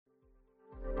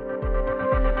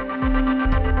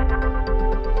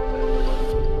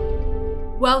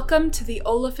Welcome to the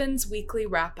Olefins Weekly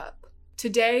Wrap-Up.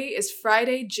 Today is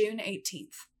Friday, June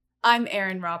 18th. I'm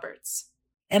Erin Roberts.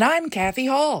 And I'm Kathy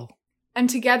Hall. And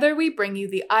together we bring you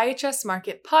the IHS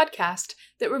Markit podcast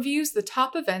that reviews the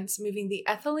top events moving the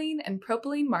ethylene and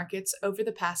propylene markets over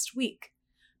the past week.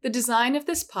 The design of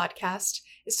this podcast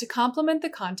is to complement the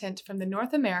content from the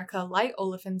North America Light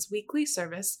Olefins Weekly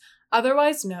service,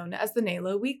 otherwise known as the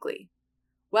NALO Weekly.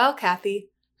 Well, Kathy,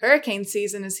 hurricane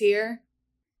season is here.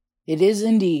 It is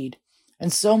indeed,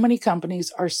 and so many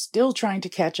companies are still trying to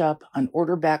catch up on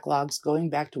order backlogs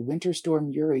going back to Winter Storm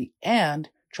Uri and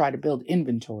try to build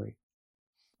inventory.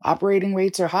 Operating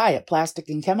rates are high at plastic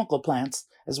and chemical plants,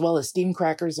 as well as steam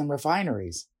crackers and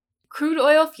refineries. Crude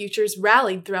oil futures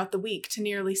rallied throughout the week to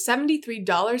nearly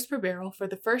 $73 per barrel for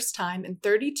the first time in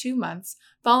 32 months,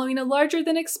 following a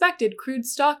larger-than-expected crude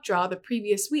stock draw the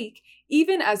previous week,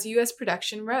 even as U.S.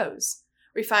 production rose.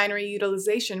 Refinery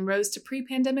utilization rose to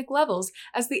pre-pandemic levels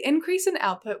as the increase in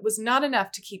output was not enough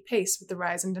to keep pace with the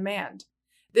rise in demand.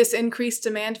 This increased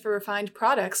demand for refined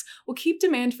products will keep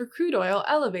demand for crude oil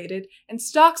elevated, and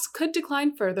stocks could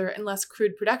decline further unless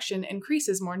crude production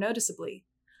increases more noticeably.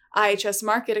 IHS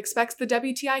Markit expects the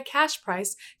WTI cash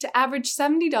price to average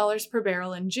 $70 per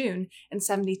barrel in June and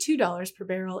 $72 per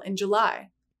barrel in July.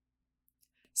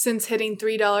 Since hitting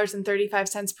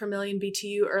 $3.35 per million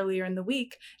BTU earlier in the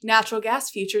week, natural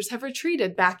gas futures have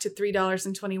retreated back to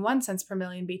 $3.21 per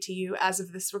million BTU as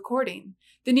of this recording.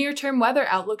 The near-term weather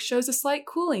outlook shows a slight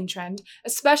cooling trend,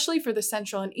 especially for the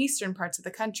central and eastern parts of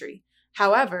the country.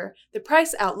 However, the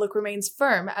price outlook remains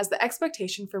firm as the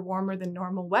expectation for warmer than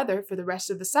normal weather for the rest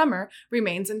of the summer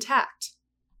remains intact.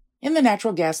 In the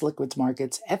natural gas liquids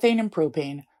markets, ethane and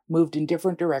propane moved in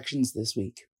different directions this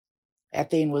week.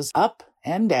 Ethane was up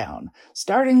and down,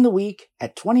 starting the week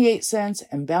at 28 cents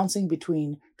and bouncing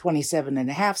between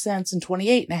 27.5 cents and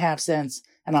 28.5 cents,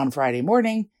 and on Friday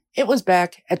morning, it was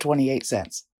back at 28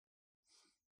 cents.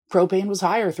 Propane was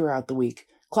higher throughout the week,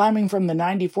 climbing from the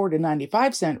 94 to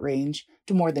 95 cent range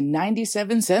to more than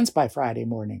 97 cents by Friday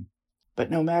morning.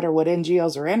 But no matter what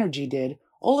NGLs or energy did,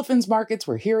 olefins markets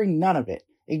were hearing none of it,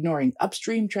 ignoring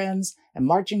upstream trends and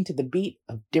marching to the beat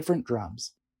of different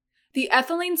drums. The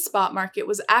ethylene spot market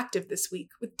was active this week,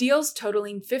 with deals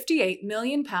totaling 58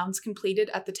 million pounds completed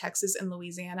at the Texas and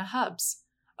Louisiana hubs.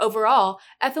 Overall,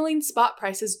 ethylene spot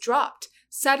prices dropped,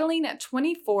 settling at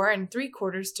 24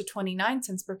 3/4 to 29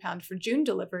 cents per pound for June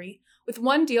delivery, with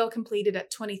one deal completed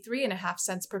at 23.5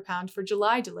 cents per pound for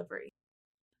July delivery.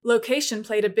 Location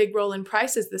played a big role in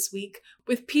prices this week,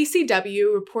 with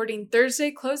PCW reporting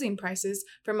Thursday closing prices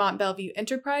for Mont Belvieu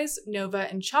Enterprise, Nova,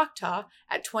 and Choctaw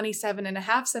at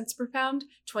 27.5 cents per pound,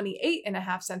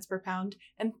 28.5 cents per pound,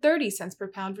 and 30 cents per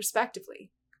pound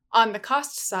respectively. On the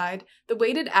cost side, the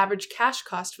weighted average cash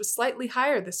cost was slightly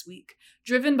higher this week,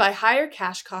 driven by higher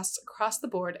cash costs across the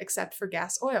board except for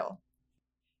gas oil.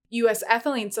 U.S.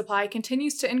 ethylene supply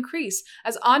continues to increase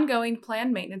as ongoing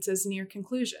planned maintenances near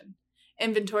conclusion.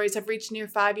 Inventories have reached near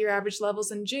 5-year average levels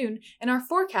in June and are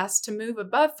forecast to move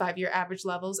above 5-year average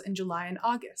levels in July and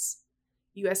August.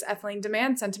 U.S. ethylene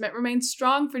demand sentiment remains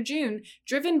strong for June,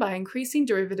 driven by increasing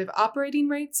derivative operating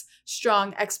rates,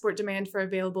 strong export demand for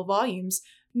available volumes,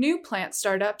 new plant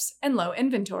startups, and low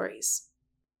inventories.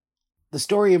 The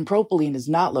story in propylene is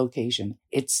not location,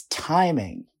 it's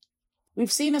timing. We've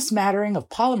seen a smattering of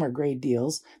polymer-grade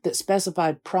deals that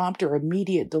specified prompt or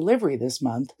immediate delivery this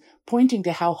month, pointing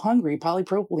to how hungry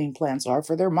polypropylene plants are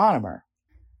for their monomer.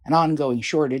 An ongoing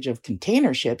shortage of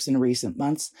container ships in recent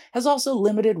months has also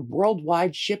limited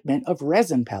worldwide shipment of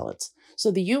resin pellets, so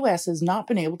the U.S. has not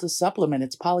been able to supplement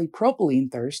its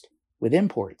polypropylene thirst with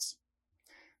imports.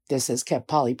 This has kept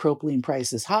polypropylene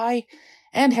prices high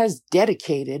and has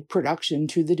dedicated production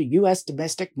to the U.S.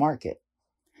 domestic market.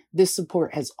 This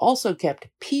support has also kept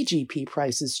PGP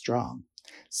prices strong,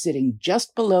 sitting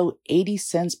just below 80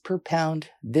 cents per pound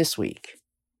this week.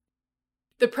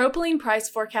 The propylene price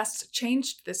forecasts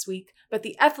changed this week, but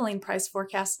the ethylene price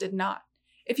forecast did not.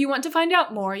 If you want to find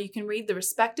out more, you can read the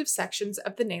respective sections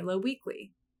of the NALO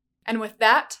Weekly. And with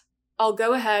that, I'll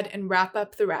go ahead and wrap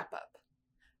up the wrap-up.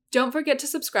 Don't forget to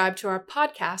subscribe to our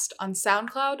podcast on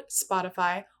SoundCloud,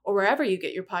 Spotify, or wherever you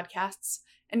get your podcasts,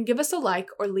 and give us a like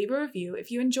or leave a review if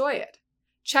you enjoy it.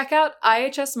 Check out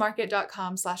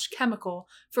ihsmarkit.com/chemical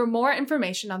for more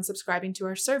information on subscribing to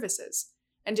our services.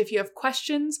 And if you have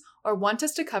questions or want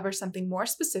us to cover something more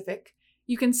specific,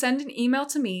 you can send an email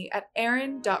to me at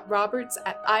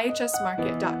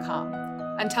erin.roberts@ihsmarkit.com.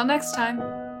 Until next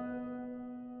time.